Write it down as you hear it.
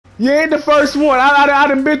You ain't the first one. I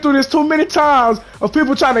done been through this too many times of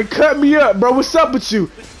people trying to cut me up, bro. What's up with you?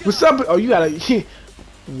 What's up? Oh, you gotta.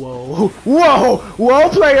 Whoa, whoa, whoa,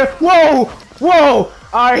 player. Whoa, whoa.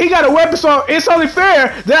 All right, he got a weapon, so it's only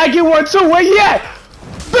fair that I get one too. Where you at?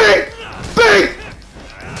 Bing, bing,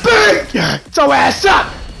 bing. Get your ass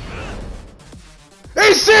up.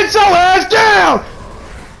 He sent your ass down.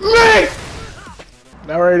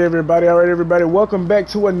 Me. All right, everybody. All right, everybody. Welcome back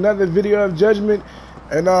to another video of Judgment.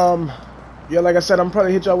 And yeah, like I said, I'm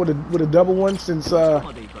probably hit y'all with a double one since the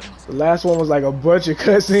last one was like a bunch of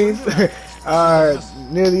cutscenes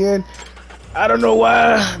near the end. I don't know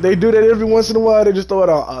why they do that every once in a while. They just throw it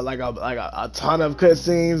on like a ton of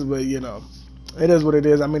cutscenes, but you know, it is what it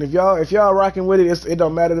is. I mean, if y'all rocking with it, it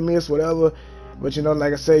don't matter to me. It's whatever. But you know,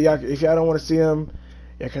 like I said, y'all, if y'all don't want to see them,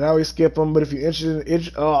 you can always skip them. But if you're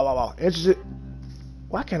interested,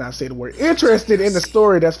 why can't I say the word interested in the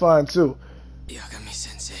story? That's fine too.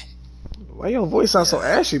 Why your voice sounds so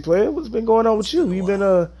ashy, player? What's been going on with you? You been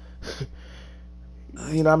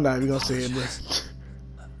you know, I'm not even gonna say it, but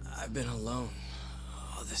I've been alone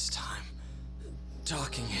all this time.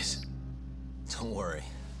 Talking is. Don't worry.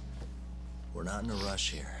 We're not in a rush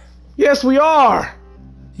here. Yes, we are.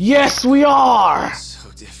 Yes, we are. So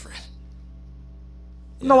different.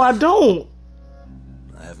 No, I don't.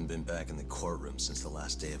 I haven't been back in the courtroom since the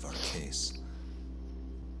last day of our case.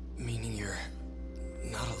 Meaning you're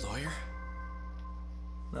not a lawyer?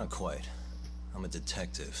 Not quite. I'm a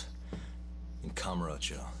detective in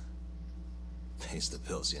Kamurocho. Pays the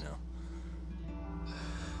bills, you know.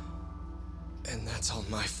 And that's all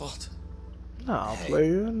my fault? Nah, hey.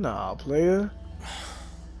 Player. Nah, player.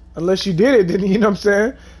 Unless you did it, then you know what I'm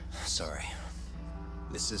saying? Sorry.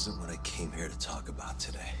 This isn't what I came here to talk about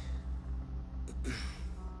today.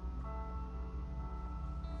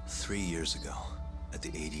 3 years ago, at the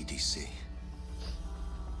ADDC,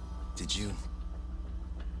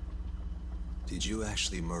 Did you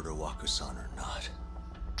actually murder Waku-san or not?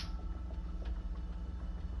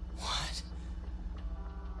 What?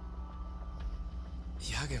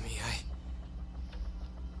 Yagami,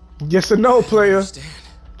 Yes or no, player? Understand.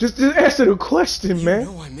 Just answer the question, man. You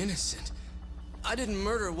know I'm innocent. I didn't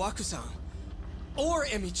murder Waku-san or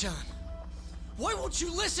Emi-chan. Why won't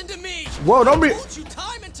you listen to me? Whoa, don't be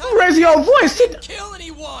raising your voice. I didn't kill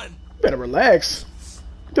anyone. Better relax.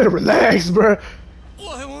 Better relax, bruh.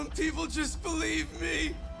 Why won't people just believe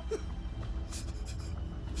me?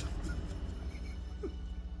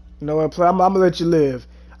 You know what, play? I'm gonna let you live.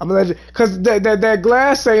 I'm gonna let you, cause that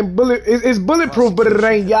glass ain't bullet. It's bulletproof, but it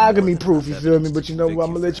ain't Yagami proof. You feel me? But you know what?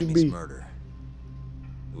 I'm gonna let you be. Murder.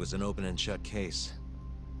 It was an open and shut case.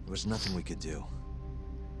 There was nothing we could do.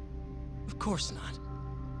 Of course not.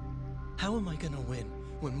 How am I gonna win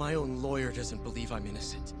when my own lawyer doesn't believe I'm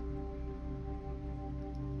innocent?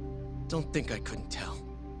 Don't think I couldn't tell.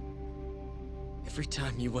 Every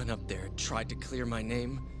time you went up there and tried to clear my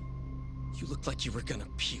name, you looked like you were gonna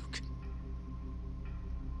puke.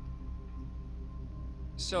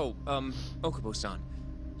 So, OKUBO-san,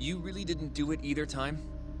 you really didn't do it either time?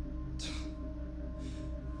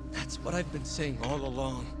 That's what I've been saying all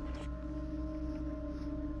along.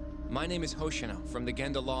 My name is Hoshino from the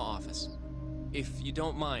Genda Law Office. If you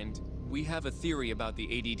don't mind, we have a theory about the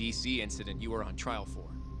ADDC incident you were on trial for.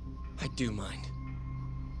 I do mind.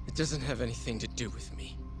 It doesn't have anything to do with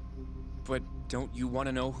me. But don't you want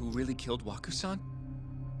to know who really killed Waku-san?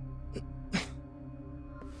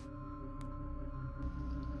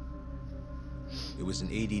 It was an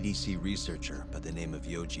ADDC researcher by the name of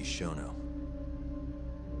Yoji Shono.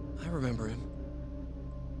 I remember him.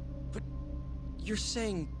 But you're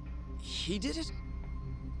saying he did it?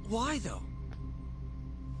 Why, though?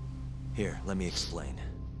 Here, let me explain.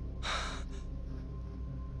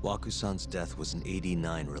 Waku-san's death was an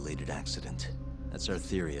 89-related accident. That's our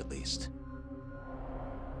theory, at least.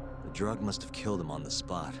 The drug must have killed him on the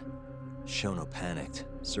spot. Shono panicked,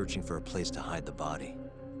 searching for a place to hide the body.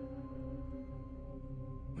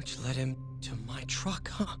 Which led him to my truck,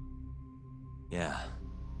 huh? Yeah.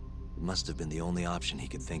 It must have been the only option he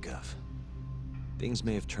could think of. Things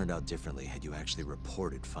may have turned out differently had you actually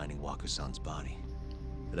reported finding Waku-san's body.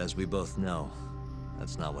 But as we both know,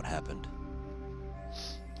 that's not what happened.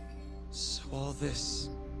 So all this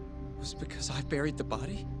was because I buried the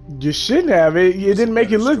body? You shouldn't have it. You didn't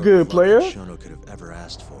make it look good, player. Shono could have ever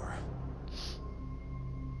asked for.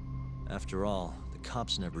 After all, the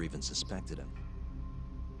cops never even suspected him.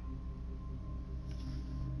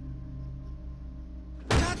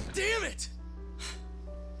 God damn it!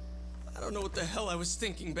 I don't know what the hell I was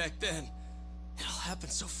thinking back then. It all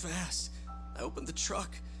happened so fast. I opened the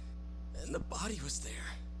truck, and the body was there.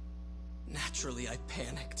 Naturally, I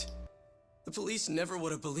panicked. The police never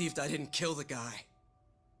would have believed I didn't kill the guy.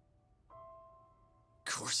 Of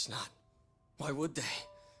course not. Why would they?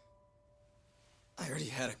 I already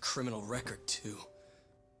had a criminal record, too.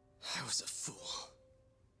 I was a fool.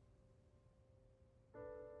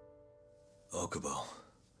 OKUBO.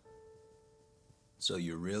 So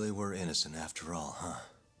you really were innocent after all, huh?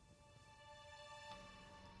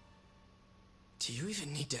 Do you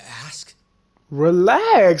even need to ask?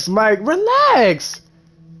 Relax, Mike. Relax.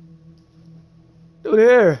 Dude,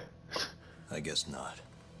 here. I guess not.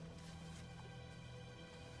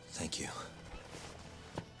 Thank you.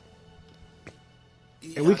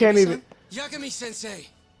 And we can't even... Yagami-sensei!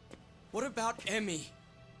 What about Emmy?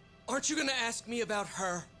 Aren't you gonna ask me about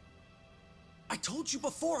her? I told you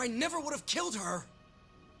before I never would have killed her!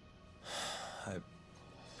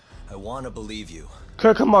 I want to believe you.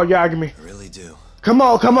 Come on, Yagami. I really do. Come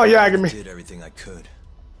on, Yagami. I did everything I could.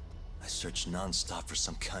 I searched non-stop for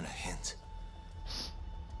some kind of hint.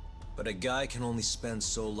 But a guy can only spend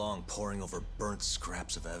so long poring over burnt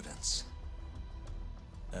scraps of evidence.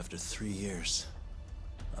 After 3 years,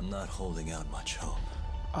 I'm not holding out much hope.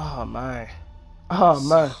 Oh, my. Oh,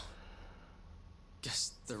 my. So,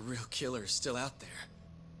 guess the real killer is still out there.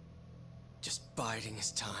 Just biding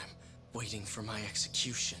his time, waiting for my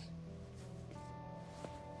execution.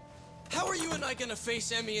 How are you and I gonna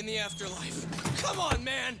face Emmy in the afterlife? Come on,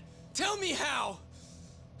 man! Tell me how!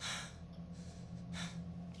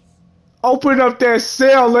 Open up that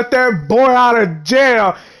cell, let that boy out of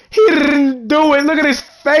jail. He didn't do it. Look at his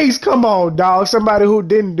face. Come on, dog. Somebody who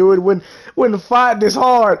didn't do it wouldn't fight this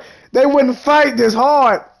hard. They wouldn't fight this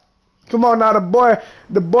hard. Come on now, the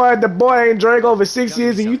boy ain't drank over 6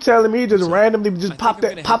 years, and you telling me he just randomly just pop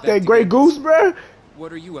that Grey Goose, bro?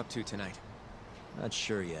 What are you up to tonight? Not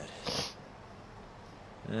sure yet.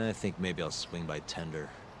 I think maybe I'll swing by Tender.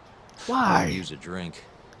 Why? Use a drink.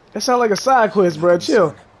 That sounds like a side quest, bro.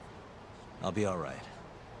 Chill. I'll be all right.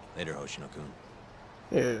 Later, Hoshino-kun.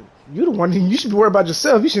 Yeah, you the one. You should be worried about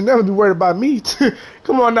yourself. You should never be worried about me.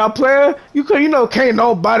 Come on now, player. Can't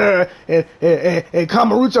nobody in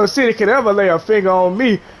Kamurocho City could ever lay a finger on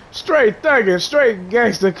me. Straight thuggin', straight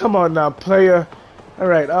gangster. Come on now, player. All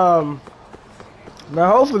right.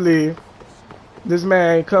 Now hopefully this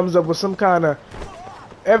man comes up with some kind of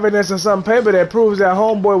evidence or some paper that proves that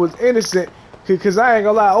homeboy was innocent. Cause I ain't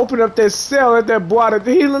gonna lie, open up that cell, let that boy out.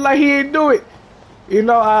 He look like he didn't do it.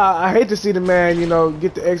 I hate to see the man,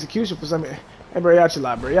 get the execution for something. Hey, bro, y'all chill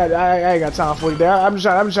out, bro. I ain't got time for it. I'm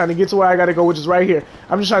just trying to get to where I gotta go, which is right here.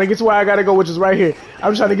 I'm just trying to get to where I gotta go, which is right here.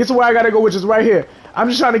 I'm just trying to get to where I gotta go, which is right here. I'm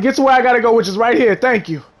just trying to get to where I gotta go, which is right here. Thank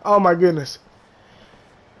you. Oh my goodness.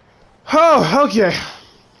 Oh, okay.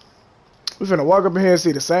 We finna walk up in here and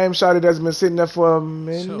see the same shotty that's been sitting there for a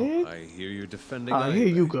minute. So, I hear you're defending Aibe. Here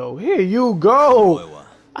you go. Here you go.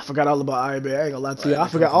 I forgot all about Aibe. I ain't gonna lie to you. I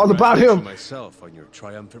forgot all about him. Myself on your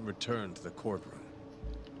triumphant return to the courtroom.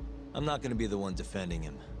 I'm not gonna be the one defending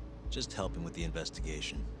him. Just helping with the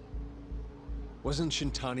investigation. Wasn't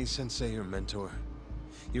Shintani-sensei your mentor?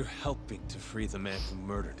 You're helping to free the man who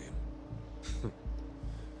murdered him.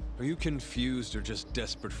 Are you confused or just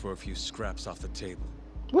desperate for a few scraps off the table?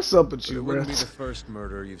 What's up with you, It bro? wouldn't be the first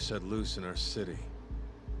murder you've set loose in our city.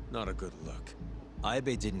 Not a good look.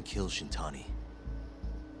 Aibe didn't kill Shintani.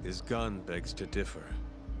 His gun begs to differ.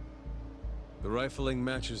 The rifling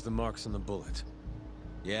matches the marks on the bullet.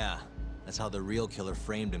 Yeah, that's how the real killer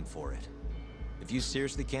framed him for it. If you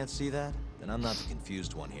seriously can't see that, then I'm not the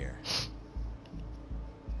confused one here.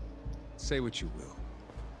 Say what you will.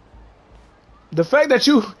 The fact that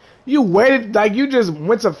you waited, like you just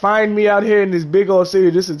went to find me out here in this big old city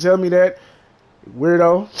just to tell me that,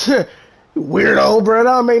 weirdo. Weirdo, bro. That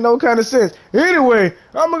don't make no kind of sense. Anyway,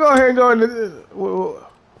 I'm gonna go ahead and go into this. Oh,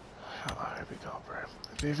 here we go,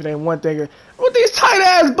 bro. If it ain't one thing, with these tight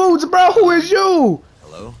ass boots, bro. Who is you?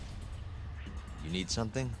 Hello? You need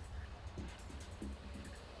something?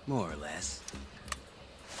 More or less.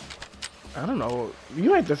 I don't know.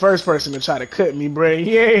 You ain't the first person to try to cut me, bro.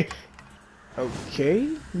 Yeah. Okay.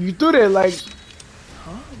 You threw that like,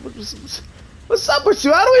 huh? What's up with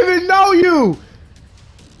you? I don't even know you.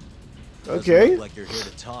 Okay. Look like you're here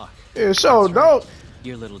to talk. Yeah, sure. That's Don't. right.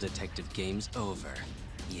 Your little detective game's over,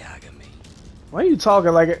 Yagami. Why are you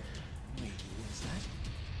talking like it? Wait, what's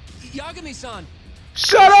that? Yagami-san!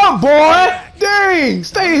 Shut up, boy! Dang!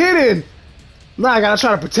 Stay hidden! Now I gotta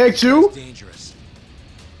try to protect you. Dangerous.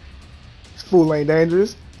 This fool ain't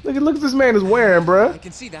dangerous. Look at this man is wearing, I bruh.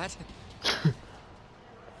 can see that.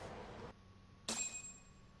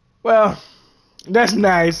 Well, that's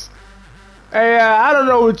nice. Hey, I don't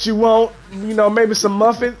know what you want. Maybe some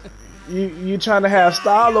muffin. You trying to have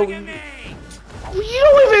style? Or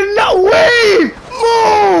Leave!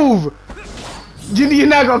 Move! You're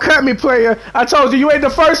not gonna cut me, player. I told you, you ain't the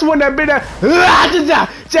first one that been there. Get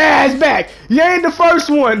your ass back. You ain't the first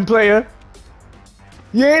one, player.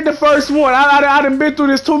 You ain't the first one. I done been through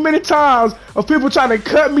this too many times of people trying to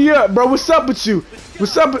cut me up, bro. What's up with you?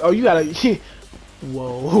 What's up? Oh, you gotta.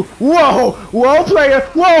 Whoa. Whoa. Whoa, player.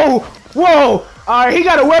 Whoa. Whoa. Alright, he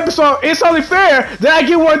got a weapon, so it's only fair that I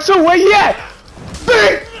get one too. Where you at?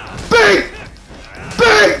 Bing! Bing!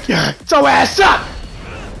 Bing! Get your ass up!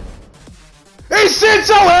 He sent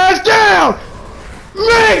your ass down!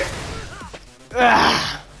 Me!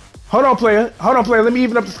 Hold on, player. Hold on, player. Let me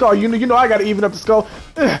even up the score. You know I gotta even up the score.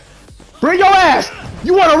 Bring your ass!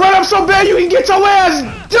 You wanna run up so bad you can get your ass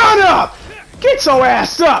done up! Get your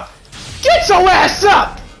ass up! Get your ass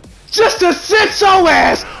up! Just to sit your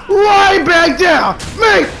ass right back down!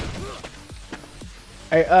 Me!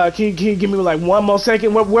 Hey, can you give me like one more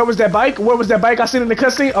second? Where was that bike? Where was that bike I seen in the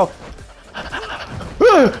cutscene? Oh.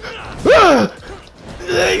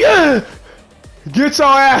 Get your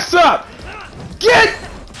ass up! Get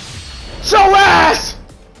your ass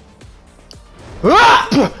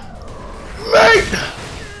up! Make!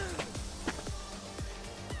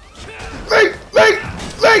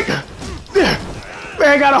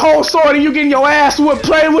 Man, got a whole sword and you getting your ass whooped.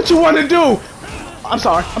 Play what you want to do. I'm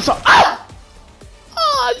sorry. Ah!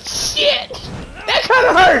 Oh shit! That kind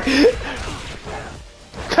of hurt.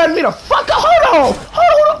 Cut me the fuck up. Hold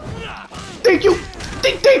on. Think you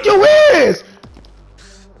is?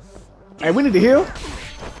 Hey, we need to heal.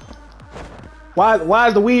 Why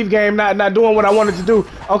is the weave game not doing what I wanted to do?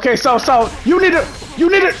 Okay, so you need to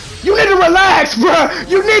relax, bro.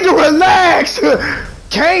 You need to relax.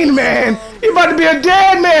 Kane, man, you about to be a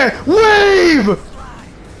dead man. Weave.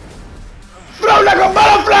 Flow like a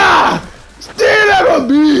butterfly. Still not gonna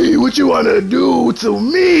be what you wanna do to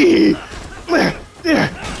me. Whoa.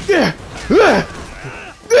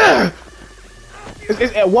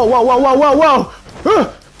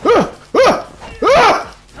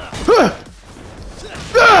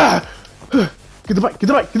 Get the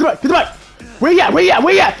bike. Where you at? Make!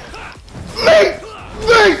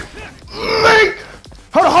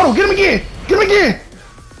 Hold on, get him again!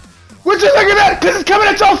 What you looking at? Cause it's coming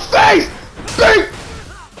at your face! Make!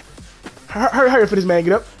 Hurry up for this man,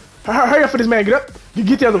 get up. Hurry up for this man, get up.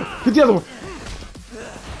 Get the other one.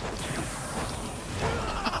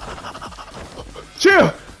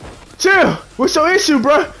 Chill. What's your issue,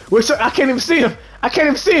 bro? I can't even see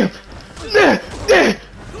him.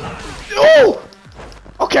 Oh!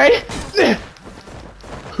 Okay.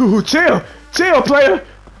 Ooh, chill, player.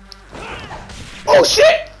 Oh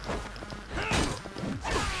shit!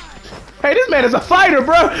 Hey, this man is a fighter,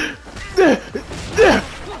 bro.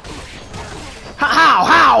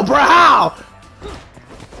 How, bro? How?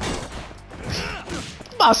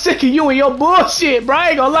 I'm about sick of you and your bullshit, bro. I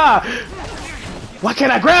ain't gonna lie. Why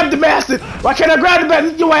can't I grab the bastard?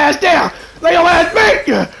 Your ass down. Lay your ass back.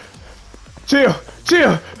 Chill.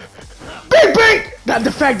 Bing. Not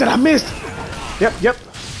the fact that I missed. Yep.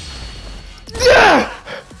 Yeah!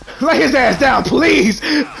 Lay his ass down, please.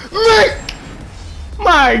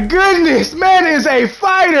 My goodness, man is a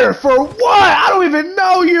fighter. For what? I don't even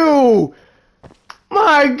know you.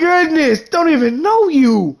 My goodness, don't even know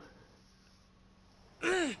you.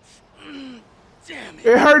 Damn it.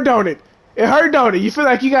 It hurt, don't it? You feel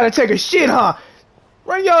like you gotta take a shit, huh?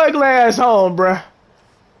 Run your ugly ass home, bruh.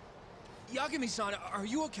 Yagami-san, are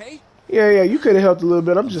you okay? Yeah, you could have helped a little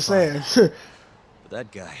bit. I'm just saying. But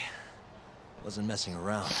that guy wasn't messing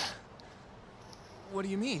around. What do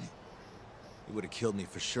you mean? He would have killed me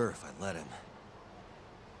for sure if I let him.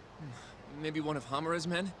 Maybe one of Hamura's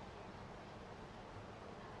men?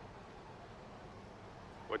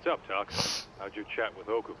 What's up, Tux? How'd your chat with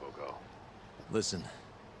OKUBO go? Listen,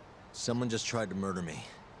 someone just tried to murder me.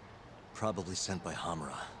 Probably sent by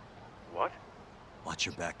Hamura. What? Watch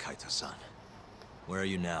your back, Kaito-san. Where are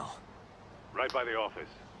you now? Right by the office.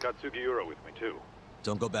 Got Sugiura with me, too.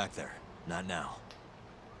 Don't go back there. Not now.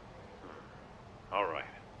 All right.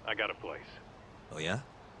 I got a place. Oh yeah?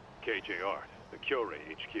 KJ Art, the Kyorei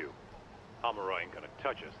HQ. Hamura ain't gonna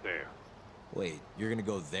touch us there. Wait, you're gonna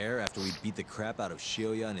go there after we beat the crap out of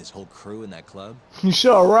Shioya and his whole crew in that club? You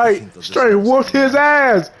sure right. Straight whooped his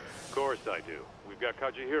ass. Of course I do. We've got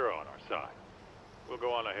Kajihiro on our side. We'll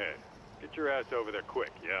go on ahead. Get your ass over there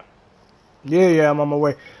quick, yeah? Yeah, I'm on my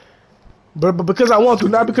way. But because I want to,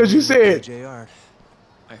 not because you said. KJ Art.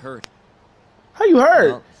 I heard. How you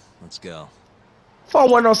heard? Well, let's go. Phone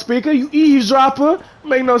wasn't on speaker, you eavesdropper.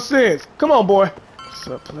 Make no sense. Come on, boy. What's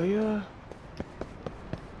up, player?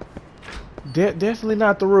 Definitely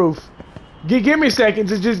not the roof. Give me a second.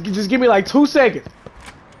 Just give me like 2 seconds.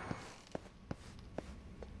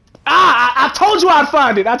 I told you I'd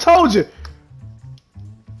find it. I told you.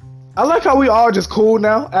 I like how we all just cool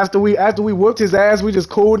now. After we whooped his ass, we just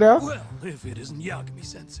cool now. Well, if it isn't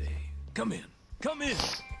Yagami-sensei. Come in. Come in.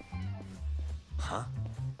 Huh?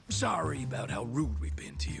 Sorry about how rude we've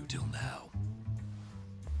been to you till now.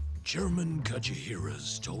 Chairman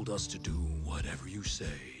Kajihira's told us to do whatever you say.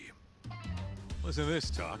 Listen to this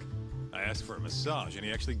talk. I asked for a massage and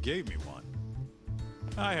he actually gave me one.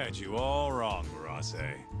 I had you all wrong,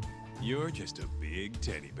 Murase. You're just a big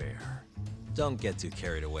teddy bear. Don't get too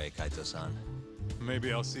carried away, Kaito-san.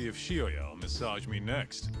 Maybe I'll see if Shioya will massage me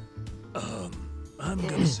next. I'm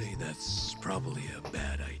gonna say that's probably a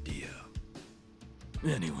bad idea.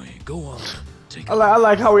 Anyway, go on. Take I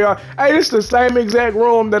like how we are. Hey, this is the same exact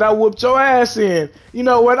room that I whooped your ass in. You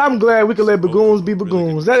know what? I'm glad we can let bagoons be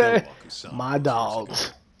bagoons. My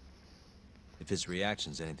dogs. If his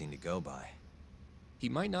reaction's anything to go by. He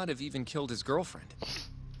might not have even killed his girlfriend.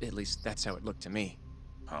 At least that's how it looked to me.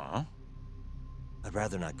 Huh? I'd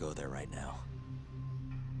rather not go there right now.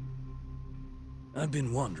 I've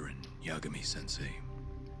been wondering, Yagami-sensei.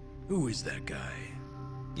 Who is that guy?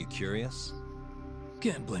 You curious?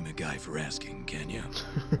 Can't blame a guy for asking, can you?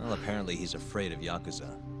 Well, apparently he's afraid of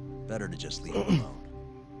Yakuza. Better to just leave him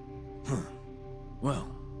alone. Huh.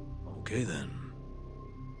 Well, okay then.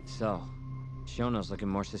 So, Shono's looking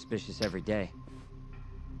more suspicious every day.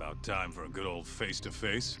 About time for a good old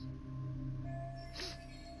face-to-face.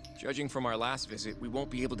 Judging from our last visit, we won't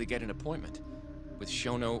be able to get an appointment with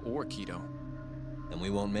Shono or Kido. And we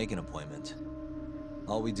won't make an appointment.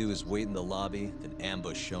 All we do is wait in the lobby, then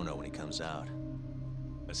ambush Shono when he comes out.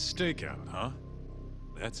 A stakeout, huh?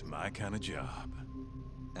 That's my kind of job.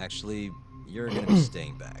 Actually, you're gonna be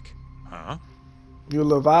staying back. Huh? You're a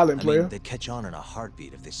little violent, player. They'd catch on in a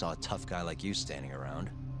heartbeat if they saw a tough guy like you standing around.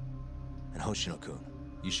 And Hoshino-kun,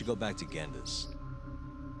 you should go back to Genda's.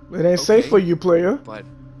 It ain't safe for you, player. But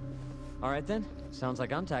All right then. Sounds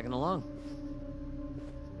like I'm tagging along.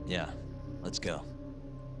 Yeah, let's go.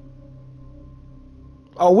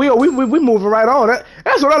 Oh, we moving right on.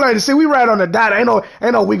 That's what I like to see. We right on the dot. Ain't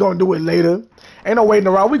no we gonna do it later. Ain't no waiting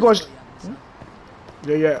around. We going.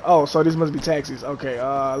 Yeah. Oh, so this must be taxis. Okay.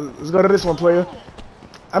 Let's go to this one, player.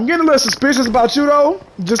 I'm getting a little suspicious about you though.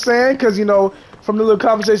 Just saying, cause you know, from the little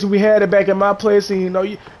conversation we had back at my place, and you know,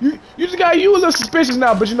 you just got you a little suspicious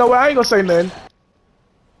now. But you know what? I ain't gonna say nothing.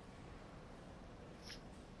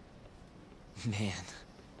 Man,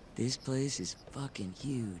 this place is fucking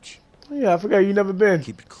huge. Yeah, I forgot you never been.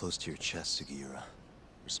 Keep it close to your chest, Sugiura.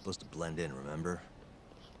 We're supposed to blend in, remember?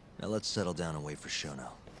 Now let's settle down and wait for Shono.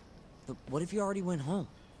 But what if you already went home?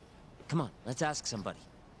 Come on, let's ask somebody.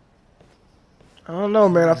 I don't know,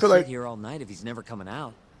 man. I feel like here all night if he's never coming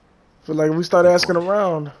out. if we start asking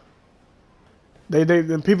around,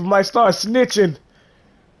 then people might start snitching.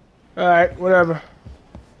 All right, whatever.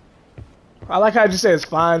 I like how you just said it's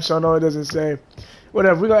fine. Shono, it doesn't say.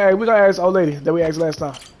 Whatever. We gonna ask old lady that we asked last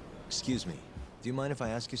time. Excuse me. Do you mind if I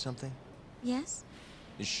ask you something? Yes?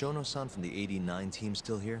 Is Shono-san from the 89 team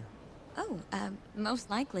still here? Oh, most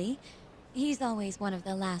likely. He's always one of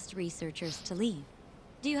the last researchers to leave.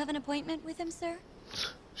 Do you have an appointment with him, sir?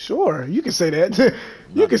 Sure, you can say that.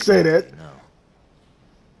 You can say that. No.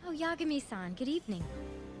 Oh, Yagami-san, good evening.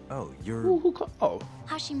 Oh, you're... Oh.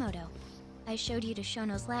 Hashimoto. I showed you to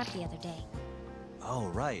Shono's lab the other day. Oh,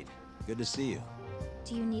 right. Good to see you.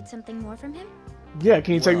 Do you need something more from him? Yeah,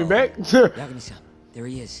 can you take me back? Yagami-san, there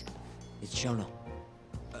he is. It's Shono.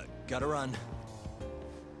 Gotta run.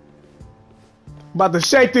 About to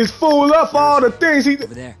shake this fool up for all the things he...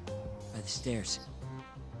 Over there, by the stairs.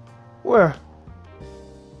 Where?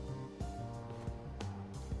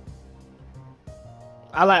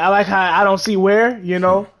 I like how I don't see where, you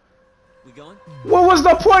know? We going? What was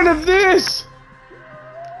the point of this?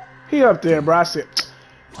 He up there, bro. I said...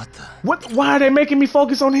 What the... What? Why are they making me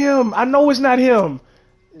focus on him? I know it's not him.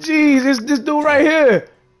 Jeez, it's this dude right here.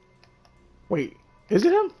 Wait, is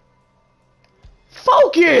it him?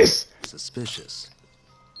 Focus! Suspicious.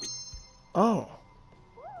 Oh.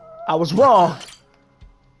 I was wrong.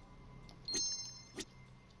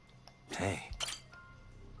 Hey.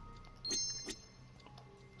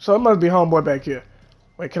 So it must be homeboy back here.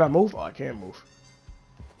 Wait, can I move? Oh, I can't move.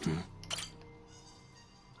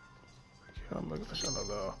 I'm looking for Shono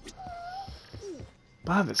though.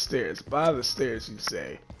 By the stairs, you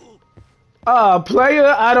say.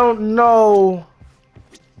 Player, I don't know.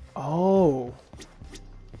 Oh.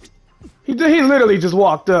 He literally just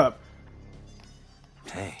walked up.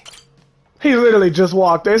 Hey. He literally just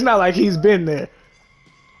walked there. It's not like he's been there.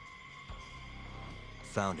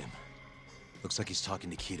 Found him. Looks like he's talking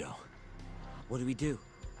to Kido. What do we do?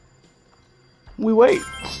 We wait.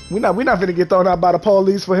 We not finna get thrown out by the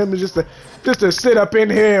police for him to just to sit up in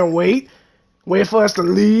here and wait for us to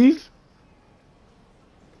leave.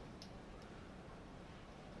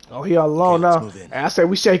 Oh, he all alone now. And I said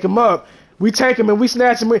we shake him up. We take him and we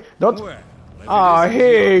snatch him. Don't. Oh,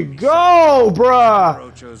 here you go, bruh.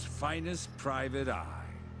 Rocho's finest private eye.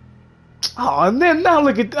 Oh, and then now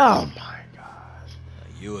look at. Oh my gosh.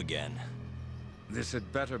 You again. This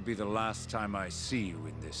had better be the last time I see you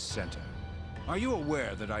in this center. Are you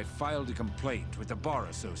aware that I filed a complaint with the Bar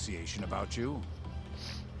Association about you?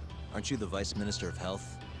 Aren't you the Vice Minister of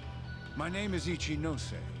Health? My name is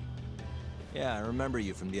Ichinose. Yeah, I remember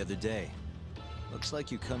you from the other day. Looks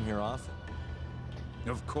like you come here often.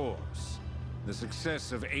 Of course. The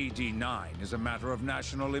success of AD-9 is a matter of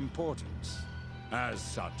national importance. As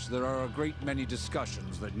such, there are a great many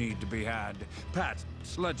discussions that need to be had.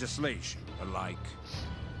 Patents, legislation, alike.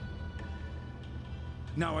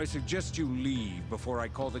 Now I suggest you leave before I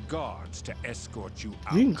call the guards to escort you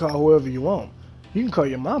out. You can call whoever you want. You can call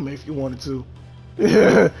your mama if you wanted to.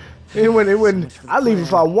 it wouldn't. I leave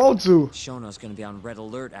if I want to. Shono's gonna be on red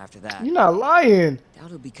alert after that. You're not lying. Doubt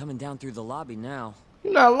he'll be coming down through the lobby now.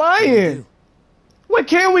 You're not lying. What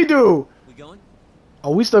can we do? We going?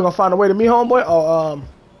 Oh, we still gonna find a way to meet homeboy? Oh,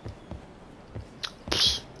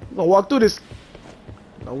 we gonna walk through this.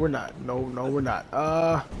 No, we're not. No, we're not.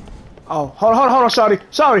 Oh, hold on, Shawty.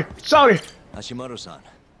 Hashimoto-san.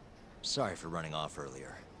 Sorry for running off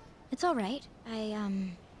earlier. It's all right. I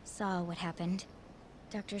saw what happened.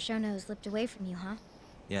 Dr. Shono slipped away from you, huh?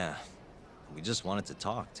 Yeah. We just wanted to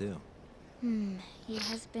talk, too. He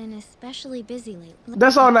has been especially busy lately.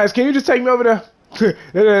 That's all nice. Can you just take me over there?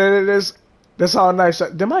 That's all nice.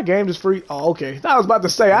 Did my game just free? Oh, okay. I was about to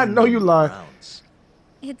say, I know you lying.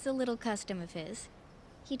 It's a little custom of his.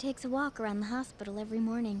 He takes a walk around the hospital every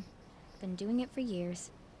morning. Been doing it for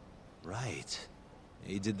years. Right.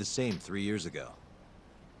 He did the same 3 years ago.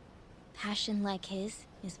 Passion like his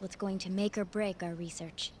is what's going to make or break our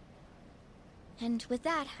research. And with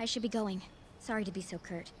that, I should be going. Sorry to be so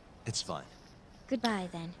curt. It's fine. Goodbye,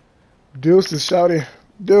 then. Deuces, Shawty.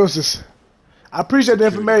 Deuces. I appreciate the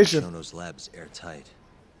information. Shono's lab is airtight.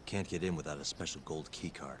 Can't get in without a special gold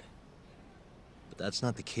keycard. But that's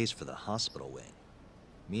not the case for the hospital wing.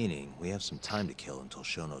 Meaning, we have some time to kill until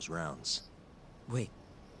Shono's rounds. Wait,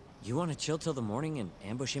 you want to chill till the morning and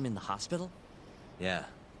ambush him in the hospital? Yeah,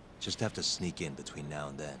 just have to sneak in between now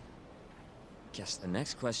and then. Guess the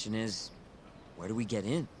next question is, where do we get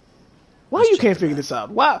in? Why you can't figure this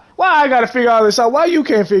out? Why I gotta figure all this out? Why you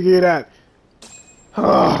can't figure it out?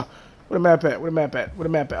 Oh, where the map at? Where the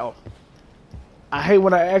map at? Oh. I hate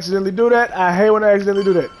when I accidentally do that.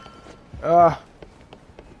 Well,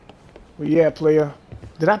 yeah, player.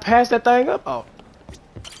 Did I pass that thing up? Oh.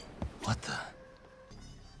 What the?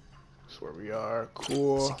 That's where we are.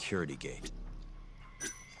 Cool. Security gate.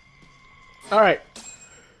 Alright.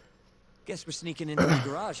 Guess we're sneaking into the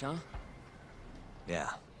garage, huh?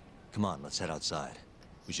 Yeah. Come on, let's head outside.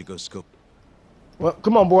 We should go scope. Well,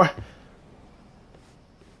 come on, boy.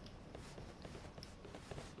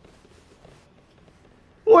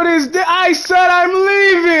 What is this? I said I'm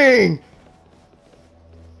leaving!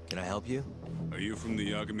 Can I help you? Are you from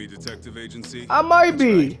the Yagami Detective Agency? I might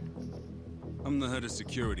be. Right. I'm the head of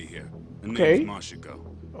security here. And Okay. name's Mashiko.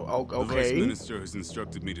 Oh, The Vice okay. Minister has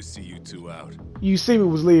instructed me to see you two out. You see me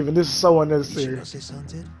was leaving. This is so unnecessary. Ichinose-san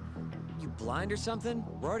did? You blind or something?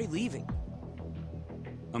 We're already leaving.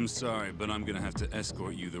 I'm sorry, but I'm gonna have to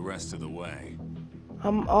escort you the rest of the way.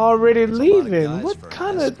 I'm already There's a lot of leaving. guys What for an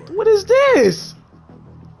kind of... escort. What is this?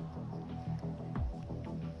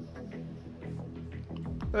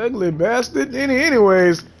 Ugly bastard.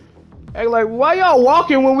 Anyways. Act like, why y'all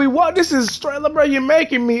walking when we walk? This is straight up, bro. You're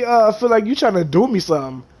making me feel like you trying to do me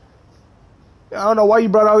something. I don't know why you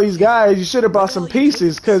brought all these guys. You should have brought some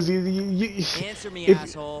pieces, cause you Answer me, if-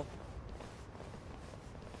 asshole.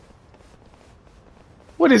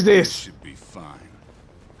 What is This this? should be fine.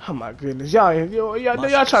 Oh my goodness, y'all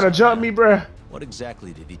trying to jump me, bruh. What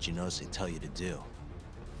exactly did Ichinose tell you to do?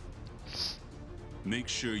 Make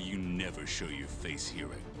sure you never show your face here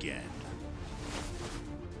again.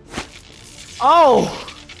 Oh,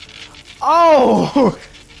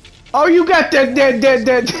 you got that.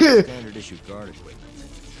 Standard issue guard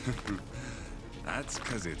equipment. That's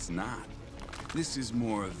because it's not. This is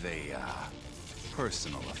more of a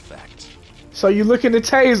personal effect. So you looking to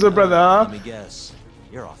taser, brother, huh? Let me guess.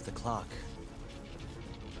 You're off the clock.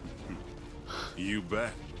 You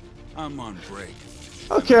bet. I'm on break.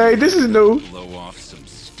 Okay, this is new. Blow off some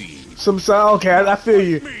steam. Okay, I feel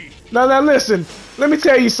you. Now listen. Let me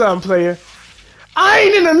tell you something, player. I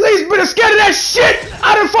ain't in the least bit of scared of that shit.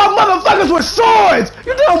 I done fought motherfuckers with swords.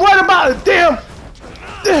 You don't worry about it, damn.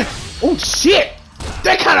 Oh shit,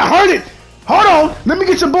 that kind of hurt it. Hold on, let me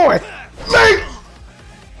get your boy. Man.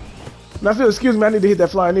 Now, Phil, excuse me, I need to hit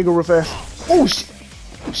that flying eagle real fast. Oh shit,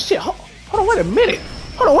 oh shit. Hold on, wait a minute.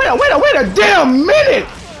 Hold on, wait a damn minute.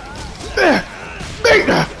 Big.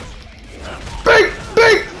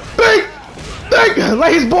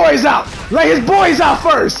 Lay his boys out. Lay his boys out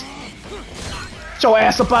first. Get your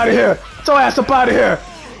ass up out of here. Get your ass up out of here.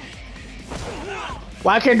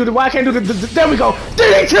 Why I can't do the, there we go.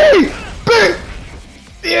 DDT! Big!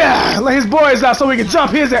 Yeah, lay his boys out so we can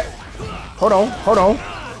jump his ass. Hold on.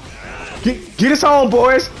 Get us home,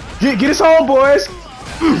 boys. Get us home, boys.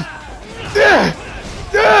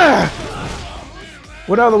 Yeah.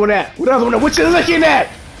 What other one at? What you looking at?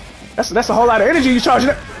 That's a whole lot of energy you charging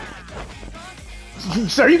up.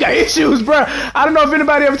 Sir, you got issues, bro. I don't know if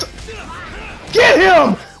anybody ever. Get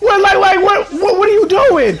him! What are you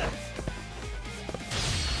doing?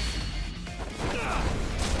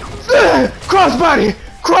 Crossbody,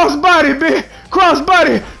 bitch.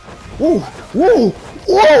 Crossbody. Ooh.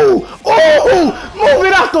 Move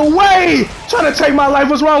it out the way. Trying to take my life.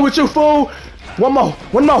 What's wrong with you, fool? One more.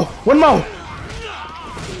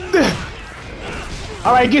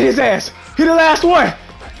 All right, get his ass. Hit the last one.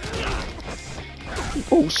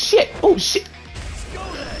 Oh shit.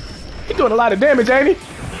 He doing a lot of damage, ain't he?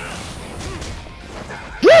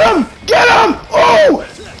 Get him! Oh!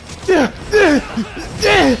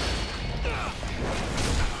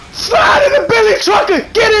 Slide in the Billy Trucker!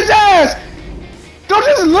 Get his ass! Don't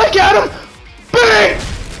just look at him! Bang!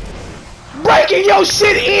 Breaking your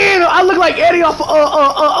shit in! I look like Eddie off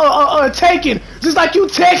Taken. Just like you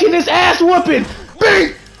taking this ass whooping!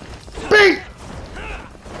 Bang!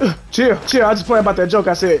 Chill. I just playing about that joke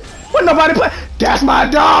I said. What nobody play? That's my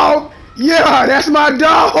dog! Yeah, that's my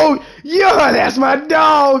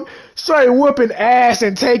dog! Straight whooping ass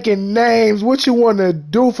and taking names. What you wanna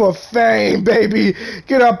do for fame, baby?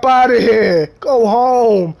 Get up out of here. Go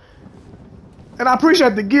home. And I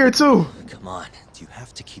appreciate the gear too. Come on, do you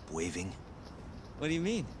have to keep waving? What do you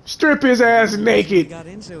mean? Strip his ass naked. Got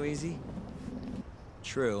in so easy.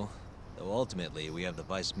 True, though ultimately we have the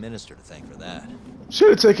Vice Minister to thank for that.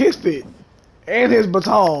 Should've took his fit. And his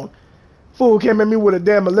baton. Fool came at me with a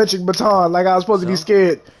damn electric baton like I was supposed to be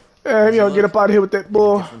scared. You don't get up out of here with that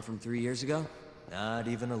boy. Different from 3 years ago? Not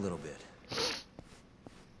even a little bit.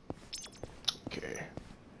 Okay.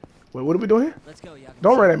 Wait, what are we doing here? Let's go, Yakuza.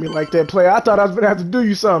 Don't run at me like that, player. I thought I was gonna have to do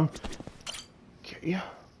you something. Okay.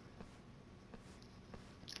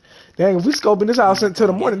 Dang, if we scoping this house until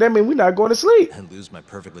the morning, that means we're not going to sleep. And lose my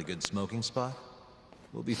perfectly good smoking spot?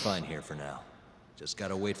 We'll be fine here for now. Just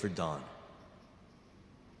gotta wait for dawn.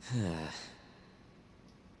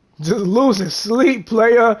 Just losing sleep,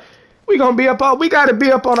 player. We gotta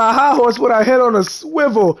be up on our high horse with our head on a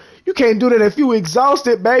swivel. You can't do that if you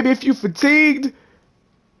exhausted, baby, if you fatigued.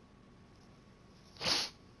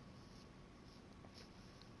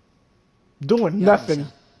 Doing nothing.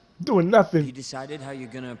 You decided how you're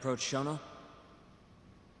gonna approach Shono?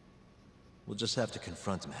 We'll just have to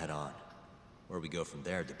confront him head on. Where we go from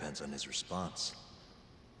there depends on his response.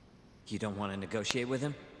 You don't want to negotiate with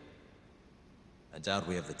him? I doubt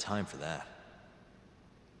we have the time for that.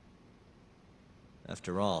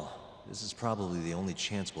 After all, this is probably the only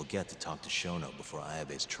chance we'll get to talk to Shono before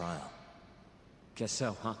Ayabe's trial. Guess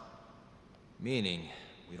so, huh? Meaning,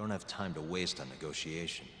 we don't have time to waste on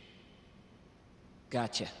negotiation.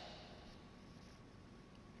 Gotcha.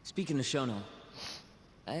 Speaking of Shono,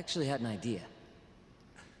 I actually had an idea.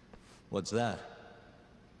 What's that?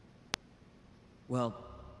 Well,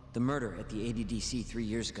 the murder at the ADDC 3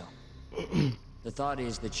 years ago. The thought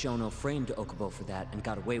is that Shono framed OKUBO for that and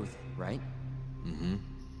got away with it, right? Mm-hmm.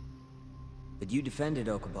 But you defended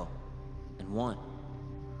OKUBO, and won.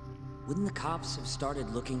 Wouldn't the cops have started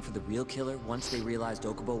looking for the real killer once they realized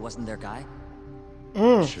OKUBO wasn't their guy?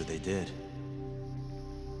 Sure they did.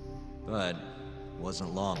 But it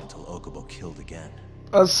wasn't long until OKUBO killed again.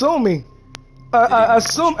 Allegedly.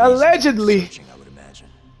 Searching, I would imagine.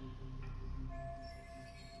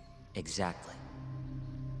 Exactly.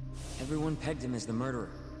 Everyone pegged him as the murderer.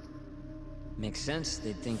 Makes sense,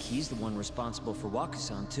 they'd think he's the one responsible for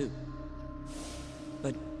Wakusan, too.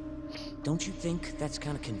 But don't you think that's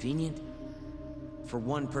kind of convenient? For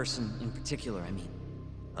one person in particular, I mean.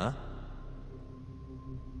 Huh?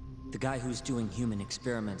 The guy who's doing human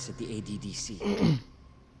experiments at the ADDC.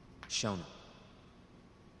 Shono.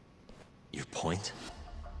 Your point?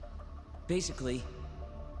 Basically,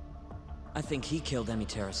 I think he killed Emi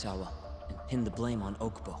Terasawa and pinned the blame on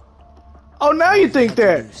OKUBO. Oh, now you think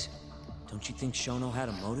that. Don't you think Shono had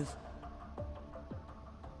a motive?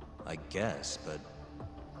 I guess, but...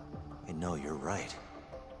 Hey, no, you're right.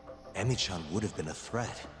 Emi-chan would have been a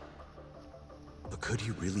threat. But could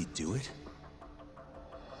he really do it?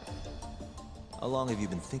 How long have you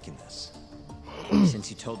been thinking this? Since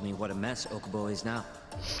you told me what a mess OKUBO is now.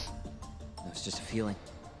 It was just a feeling.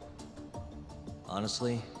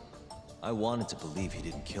 Honestly, I wanted to believe he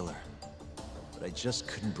didn't kill her. But I just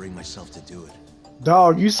couldn't bring myself to do it.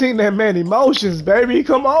 Dog, you seen that man emotions, baby.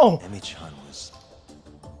 Come on. Emi-chan was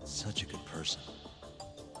such a good person.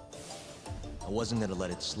 I wasn't gonna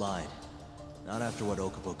let it slide. Not after what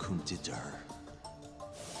OKUBO-kun did to her.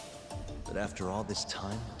 But after all this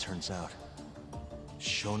time, it turns out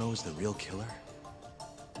Shono is the real killer?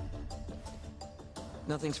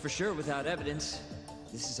 Nothing's for sure without evidence.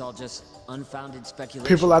 This is all just unfounded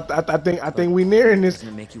speculation. People, I think we nearing this. Doesn't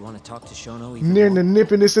it make you want to talk to Shono even Nearing more? the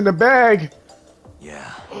nipping this in the bag.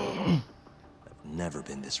 Yeah. I've never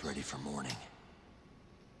been this ready for morning.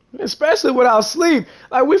 Especially without sleep.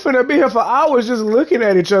 Like, we finna be here for hours just looking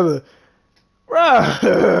at each other.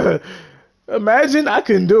 Bruh. Imagine, I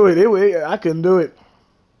couldn't do it. I couldn't do it.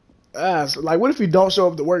 So, like, what if you don't show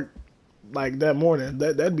up to work, like, that morning?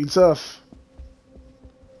 That'd be tough.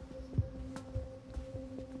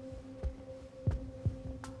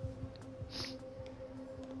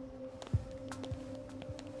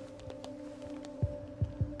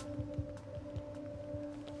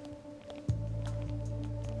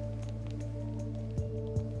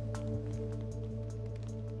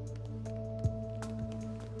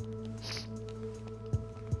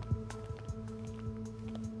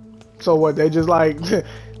 So what, they just like, they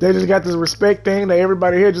just got this respect thing that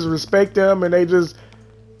everybody here just respect them and they just,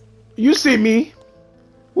 you see me.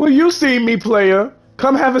 Well, you see me, player.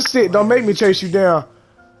 Come have a sit. Don't make me chase you down.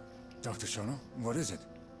 Dr. Shono, what is it?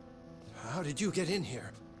 How did you get in here?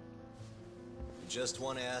 Just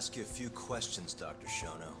want to ask you a few questions, Dr.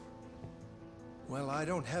 Shono. Well, I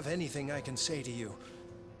don't have anything I can say to you.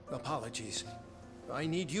 Apologies. I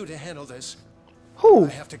need you to handle this. Who? I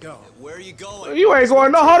have to go. Where are you going? You ain't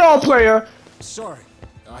going. No, hold on, player. Sorry,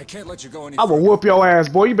 I can't let you go any I will further. whoop your ass,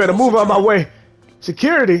 boy. You better move out my way.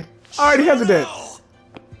 Security. I already handled that.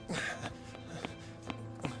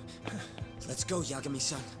 Let's go,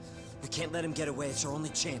 Yagami-san. We can't let him get away. It's our only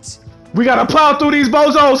chance. We gotta plow through these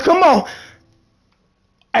bozos. Come on.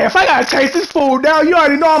 Hey, if I gotta chase this fool down, you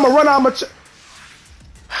already know I'm gonna run out my.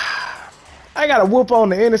 I gotta whoop on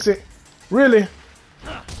the innocent. Really?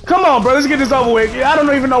 Come on, bro. Let's get this over with. I don't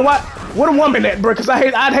even know what a woman at, bro. Cause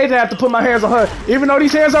I'd hate to have to put my hands on her. Even though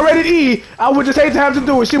these hands are rated E, I would just hate to have to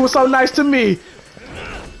do it. She was so nice to me.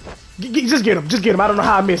 Just get him. Just get him. I don't know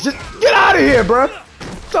how I missed. Just get out of here, bro.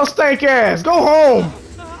 So stank ass. Go home.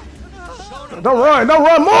 Don't run. Don't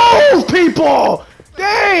run. Move, people.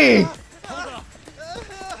 Dang.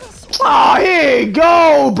 Oh, here you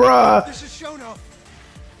go, bruh. This is Shono.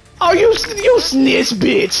 Oh, you snitch,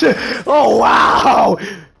 bitch. Oh, wow.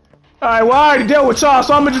 All right, well, I already dealt with y'all,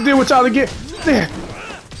 so I'm gonna just deal with y'all again.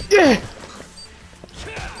 Yeah.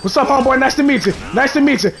 What's up, homeboy? Nice to meet you. Nice to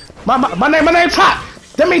meet you. My name Tak.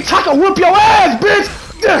 That means Tak will whoop your ass, bitch.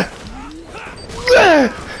 Get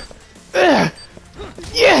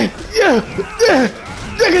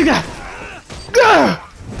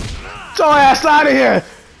your ass out of here.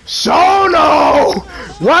 Shono!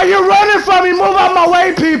 Why you running from me? Move out my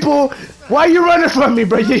way, people! Why you running from me,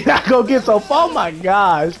 bro? You're not gonna get so far. Oh my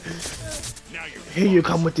gosh. Here you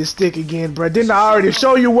come with this stick again, bro. Didn't I already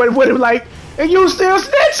show you what it was like? And you still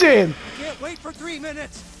snitching! Can't wait for 3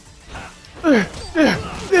 minutes.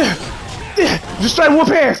 Just straight whoop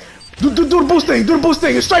hands. Do the boost thing. Do the boost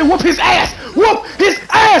thing. And straight whoop his ass. Whoop his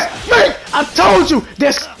ass, man! I told you,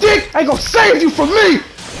 that stick ain't gonna save you from me!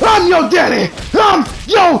 I'm your daddy! I'm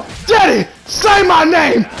your daddy! Say my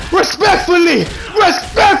name! Respectfully!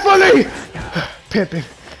 Respectfully! Pimpin'.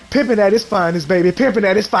 Pimpin' at his finest, baby. Pimpin'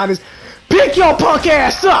 at his finest. Pick your punk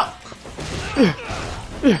ass up!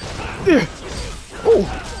 Ooh,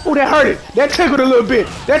 that hurt it. That tickled a little bit.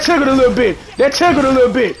 That tickled a little bit. That tickled a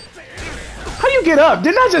little bit. How you get up?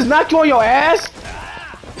 Didn't I just knock you on your ass?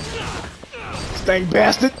 Stank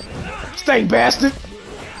bastard. Stank bastard.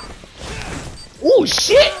 Oh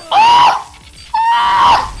shit! Oh!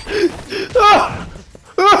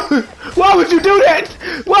 Why would you do that?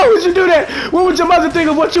 Why would you do that? What would your mother think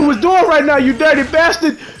of what you was doing right now, you dirty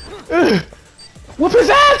bastard? Whoop his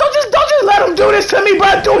ass! Don't just let him do this to me,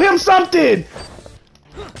 bro. Do him something.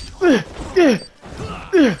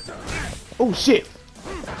 Oh shit!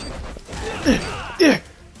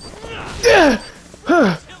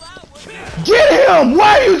 Get him!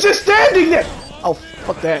 Why are you just standing there? Oh,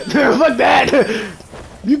 fuck that. Fuck that.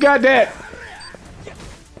 You got that.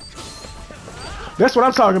 That's what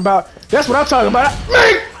I'm talking about. That's what I'm talking about.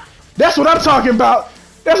 Man! That's what I'm talking about.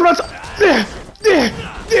 That's what I'm talking.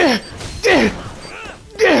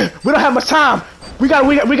 We don't have much time. We gotta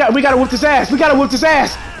whoop this ass. We gotta whoop this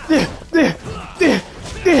ass.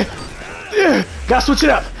 Gotta switch it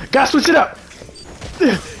up. Gotta switch it up.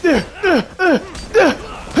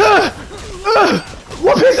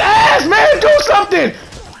 Whoop his ass, man! Do something.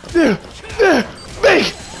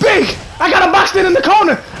 Big. I gotta box it in the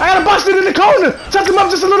corner. Touch him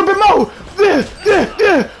up just a little bit more.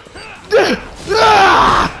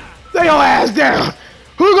 Lay your ass down.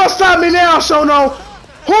 Who gonna stop me now, Shono?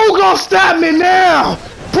 Who gonna stop me now?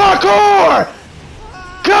 Parkour!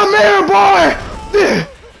 Come here, boy!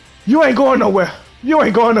 You ain't going nowhere.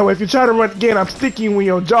 If you try to run again, I'm sticking you in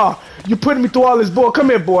your jaw. You putting me through all this bull. Come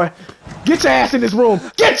here, boy. Get your ass in this room.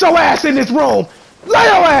 Lay your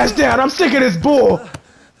ass down. I'm sick of this bull.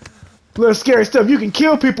 Little scary stuff. You can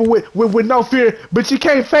kill people with no fear, but you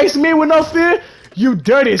can't face me with no fear? You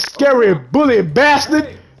dirty, scary, bully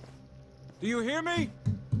bastard. Do you hear me?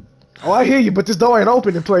 Oh, I hear you, but this door ain't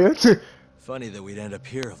opening, player. Funny that we'd end up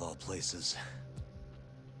here of all places.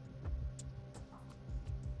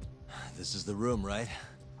 This is the room, right?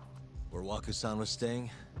 Where Waku-san was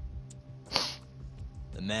staying?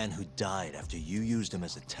 The man who died after you used him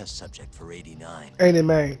as a test subject for 89. Ain't it,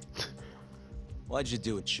 man? Why'd you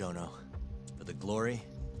do it, Shono? For the glory?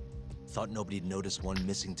 Thought nobody'd notice one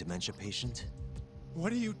missing dementia patient?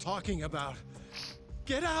 What are you talking about?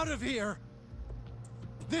 Get out of here!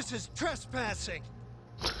 This is trespassing!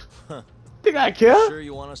 Think I care? Sure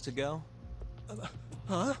you want us to go?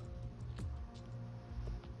 Huh?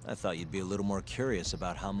 I thought you'd be a little more curious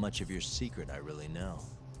about how much of your secret I really know.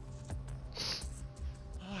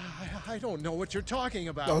 I don't know what you're talking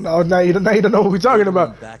about. Oh, no, now you don't know what we're talking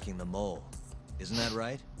about. Backing the mole. Isn't that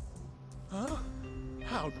right? Huh?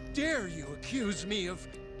 How dare you accuse me of...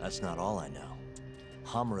 That's not all I know.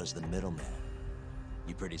 Hamura's the middleman.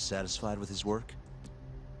 You pretty satisfied with his work?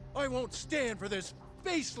 I won't stand for this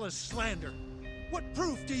baseless slander. What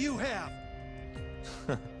proof do you have?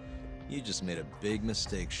 You just made a big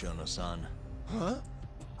mistake, Shono-san. Huh?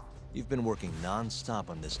 You've been working non-stop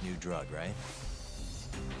on this new drug, right?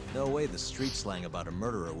 No way the street slang about a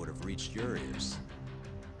murderer would have reached your ears.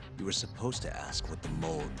 You were supposed to ask what the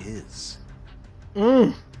mole is.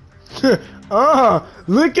 Look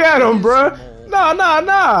at him, bruh.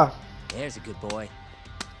 Nah. There's a good boy.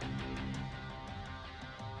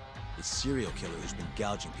 The serial killer who's been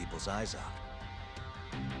gouging people's eyes out.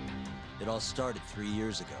 It all started 3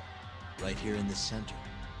 years ago, right here in this center.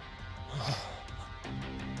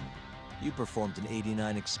 You performed an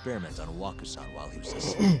 89 experiment on Waku-san while he was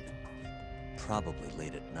asleep. Probably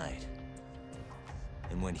late at night.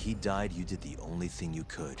 And when he died, you did the only thing you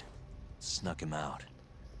could. Snuck him out.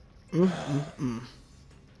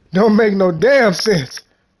 Don't make no damn sense.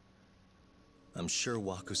 I'm sure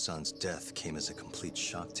Waku-san's death came as a complete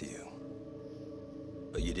shock to you.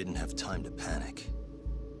 But you didn't have time to panic.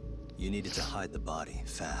 You needed to hide the body,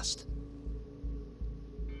 fast.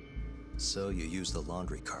 So you used the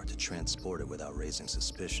laundry cart to transport it without raising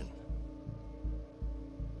suspicion.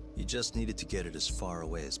 You just needed to get it as far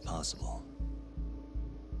away as possible.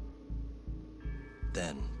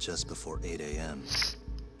 Then, just before 8 a.m.,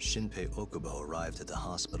 Shinpei OKUBO arrived at the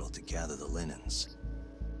hospital to gather the linens.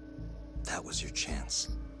 That was your chance.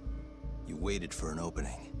 You waited for an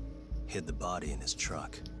opening, hid the body in his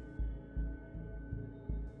truck.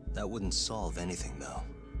 That wouldn't solve anything, though.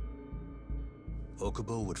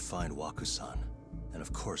 OKUBO would find Waku-san, and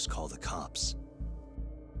of course call the cops.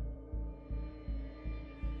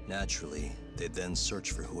 Naturally, they'd then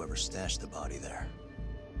search for whoever stashed the body there.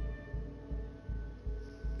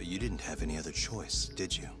 But you didn't have any other choice,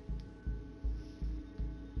 did you?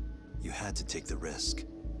 You had to take the risk,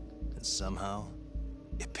 and somehow,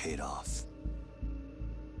 it paid off.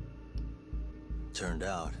 Turned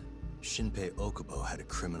out, Shinpei OKUBO had a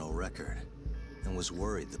criminal record, and was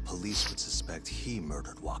worried the police would suspect he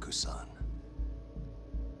murdered Waku-san.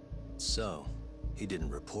 So, he didn't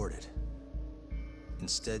report it.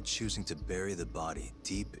 Instead, choosing to bury the body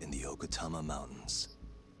deep in the Okutama Mountains.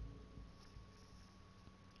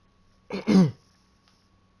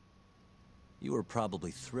 You were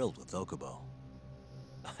probably thrilled with OKUBO.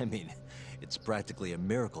 I mean, it's practically a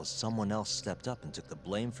miracle someone else stepped up and took the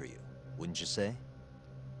blame for you, wouldn't you say?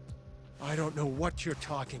 I don't know what you're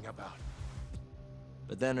talking about.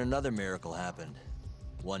 But then another miracle happened.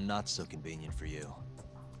 One not so convenient for you.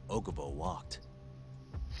 OKUBO walked.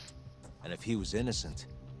 And if he was innocent,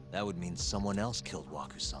 that would mean someone else killed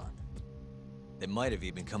Waku-san. They might have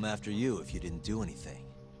even come after you if you didn't do anything.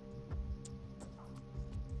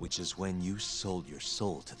 Which is when you sold your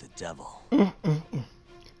soul to the devil.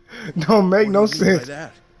 Don't make no What do you mean by sense.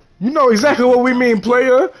 that? You know exactly what we mean,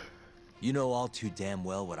 player. You know all too damn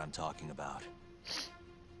well what I'm talking about.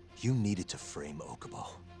 You needed to frame OKUBO.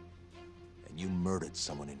 And you murdered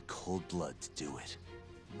someone in cold blood to do it.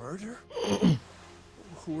 Murder?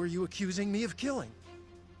 Who are you accusing me of killing?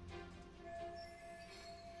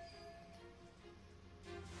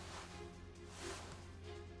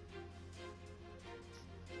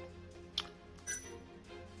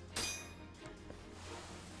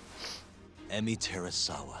 Emi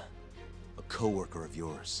Terasawa, a co-worker of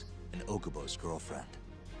yours, and OKUBO's girlfriend.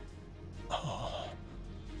 Oh.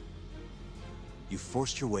 You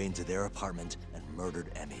forced your way into their apartment and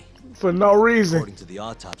murdered Emi. For no reason. According to the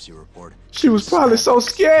autopsy report, She was probably so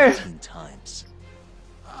scared. 15 times.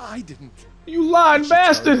 I didn't. You lying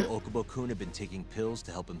bastard. OKUBO-kun had been taking pills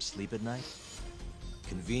to help him sleep at night.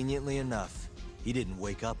 Conveniently enough, he didn't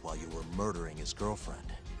wake up while you were murdering his girlfriend.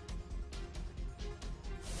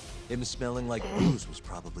 Him smelling like booze was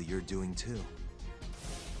probably your doing too.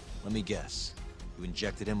 Let me guess. You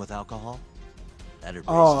injected him with alcohol? That'd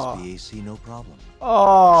raise his BAC no problem.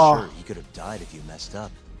 Oh. Sure, he could have died if you messed up,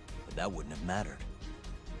 but that wouldn't have mattered.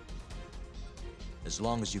 As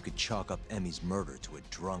long as you could chalk up Emi's murder to a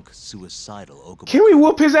drunk, suicidal OKUBO. Can we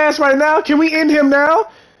whoop his ass right now? Can we end him now?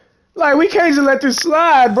 Like, we can't just let this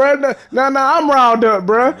slide, bruh. Nah, I'm riled up,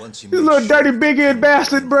 bruh. This little dirty big-head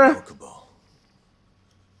bastard, bruh.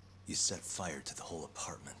 You set fire to the whole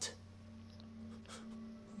apartment.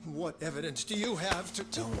 What evidence do you have to...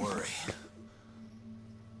 Don't worry.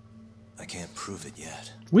 I can't prove it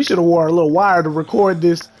yet. We should have wore a little wire to record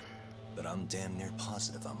this. But I'm damn near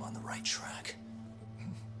positive I'm on the right track.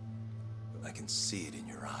 I can see it in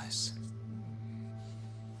your eyes.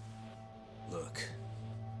 Look.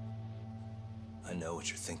 I know what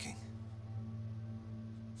you're thinking.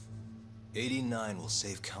 89 will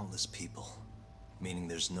save countless people. Meaning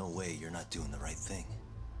there's no way you're not doing the right thing.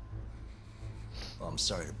 Well, I'm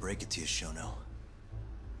sorry to break it to you, Shono,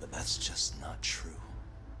 but that's just not true.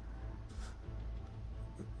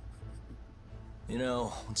 You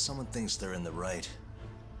know, when someone thinks they're in the right,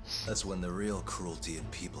 that's when the real cruelty in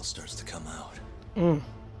people starts to come out.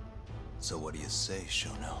 So what do you say,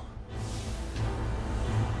 Shono?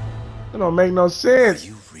 That don't make no sense. Are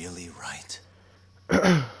you really right?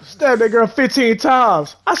 Stabbed that girl 15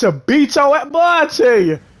 times. I should beat your ass, boy, I tell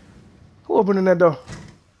you. Who opening that door?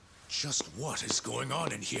 Just what is going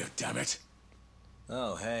on in here, damn it?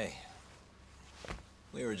 Oh, hey.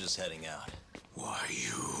 We were just heading out. Why,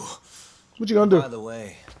 you... What you gonna do? By the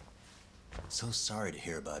way, so sorry to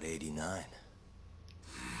hear about 89.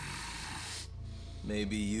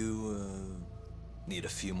 Maybe you, need a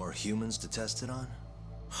few more humans to test it on?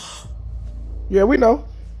 Yeah, we know.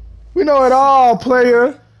 We know it all,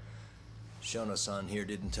 player. Shono-san here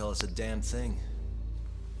didn't tell us a damn thing.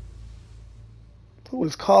 Who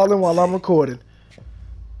is calling while I'm recording?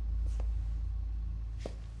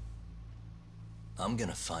 I'm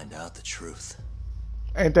gonna find out the truth.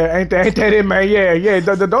 Ain't that it, man? Yeah.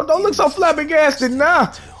 Don't look so flabbergasted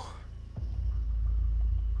now.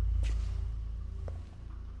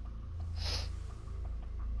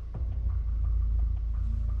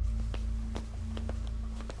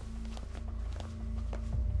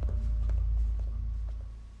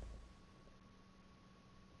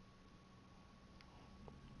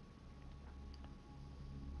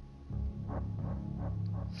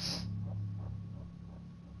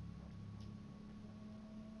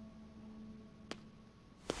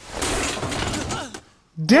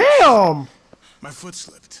 Damn! My foot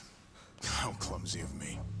slipped. How clumsy of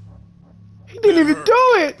me. He didn't even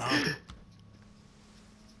do it!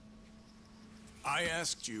 I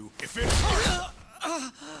asked you if it hurt.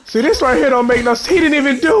 See, this right here don't make no sense. He didn't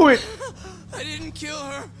even do it! I didn't kill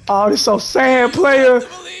her. Oh, this so sad, player.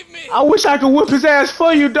 Believe me. I wish I could whip his ass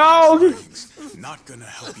for you, dog. Not gonna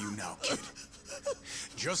help you now, kid.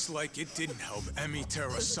 Just like it didn't help Emi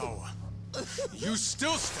Terasawa. You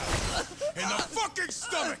still stabbed her in the fucking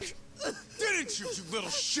stomach! Didn't you, you little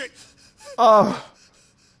shit? Oh,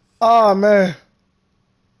 man.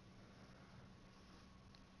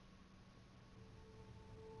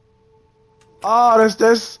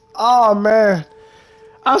 Oh, man.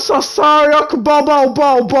 I'm so sorry, Uncle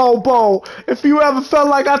Bo. If you ever felt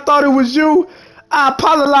like I thought it was you, I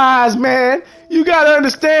apologize, man. You gotta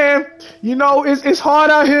understand, you know, it's hard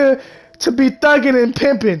out here to be thugging and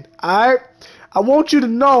pimping, alright? I want you to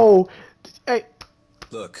know, hey.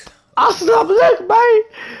 Look. Look, man.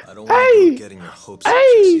 I don't want you getting your hopes up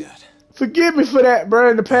just yet. Forgive me for that,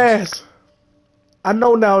 bro, in the past. I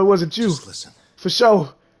know now it wasn't you. Just listen. For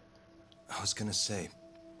sure. I was gonna say,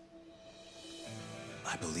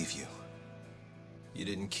 I believe you. You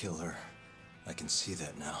didn't kill her. I can see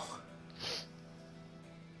that now.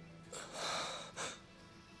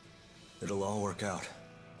 It'll all work out.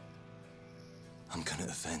 I'm gonna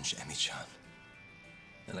avenge Emi-chan.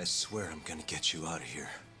 And I swear I'm gonna get you out of here.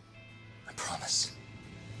 I promise.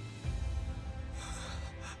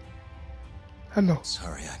 I know.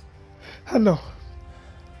 Sorry, I know.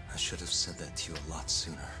 I should have said that to you a lot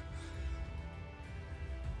sooner.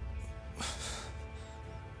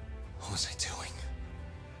 What was I doing?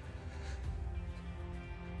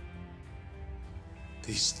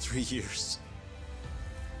 These 3 years,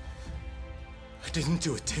 I didn't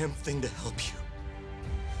do a damn thing to help you.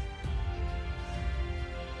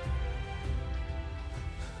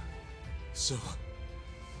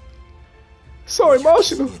 So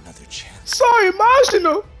emotional. Another chance. So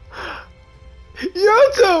emotional.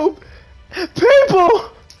 YouTube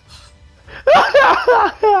people.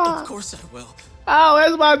 Of course I will. Oh,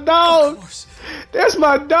 that's my dog. Of course. That's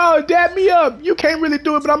my dog. Dab me up. You can't really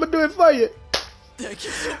do it, but I'm gonna do it for you. Thank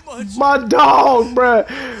you so much. My dog, bruh.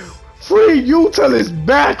 Free you till it's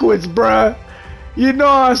backwards, bruh. You know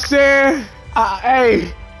what I'm saying?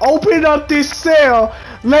 Hey, open up this cell.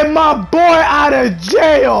 Let my boy out of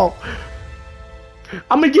jail.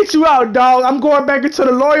 I'm gonna get you out, dog. I'm going back into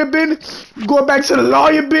the lawyer business. I'm going back to the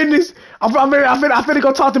lawyer business. I'm finna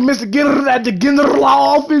go talk to Mr. General at the General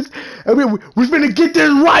office. And we finna get this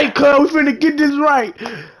right, cuz. We finna get this right.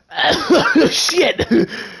 Shit.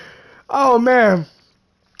 Oh, man.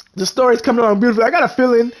 The story's coming along beautifully. I got a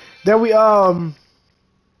feeling that we, I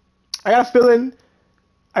got a feeling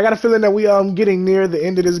that we, getting near the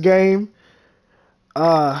end of this game.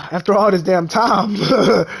 After all this damn time.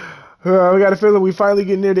 We got a feeling we finally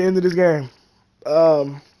get near the end of this game.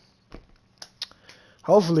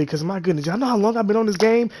 Hopefully, because my goodness, y'all know how long I've been on this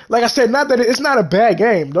game? Like I said, not that it's not a bad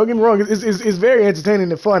game. Don't get me wrong. It's very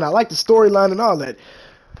entertaining and fun. I like the storyline and all that.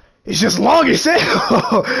 It's just long as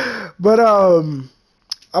hell. But, I'm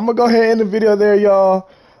going to go ahead and end the video there, y'all.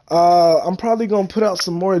 I'm probably going to put out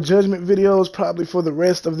some more Judgment videos probably for the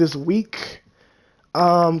rest of this week.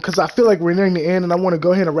 Because I feel like we're nearing the end, and I want to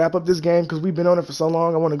go ahead and wrap up this game because we've been on it for so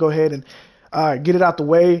long. I want to go ahead and get it out the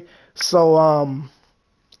way. So,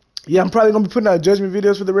 yeah, I'm probably going to be putting out Judgment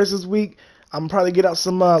videos for the rest of this week. I'm probably get out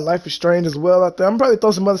some Life is Strange as well out there. I'm probably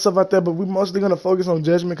throw some other stuff out there, but we're mostly going to focus on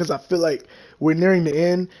Judgment because I feel like we're nearing the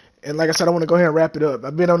end. And like I said, I want to go ahead and wrap it up.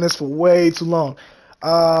 I've been on this for way too long.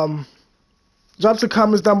 Drop some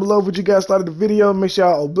comments down below what you guys thought of the video. Make sure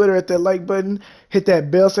y'all obliterate that like button. Hit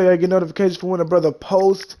that bell so y'all get notifications for when a brother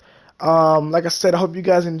posts. Like I said, I hope you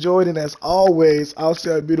guys enjoyed. And as always, I'll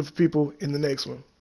see y'all beautiful people in the next one.